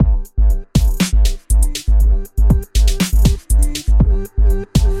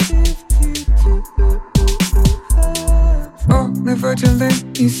virgin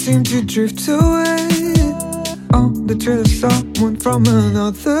lake, you seem to drift away on the trail of someone from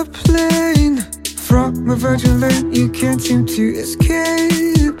another plane. From a virgin lake, you can't seem to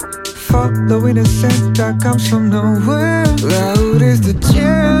escape, following a scent that comes from nowhere. Loud is the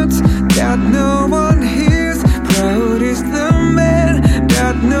chant that no one hears, proud is the man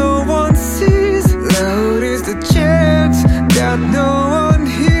that no one sees. Loud is the chant that no one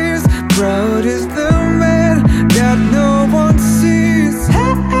hears, proud is the man that no one sees.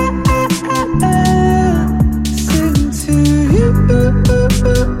 Sing to you.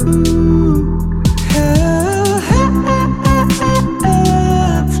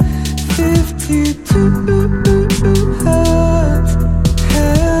 Heart 52 heart.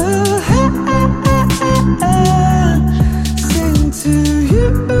 Sing to you.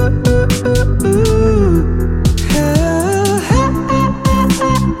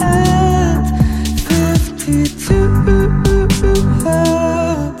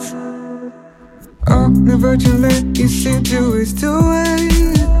 On the virgin lake, you seem to waste away,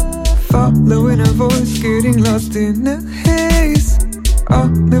 following a voice, getting lost in a haze.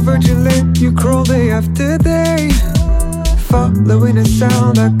 On the virgin lake, you crawl day after day, following a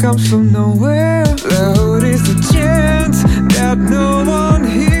sound that comes from nowhere. Loud is the chant that no one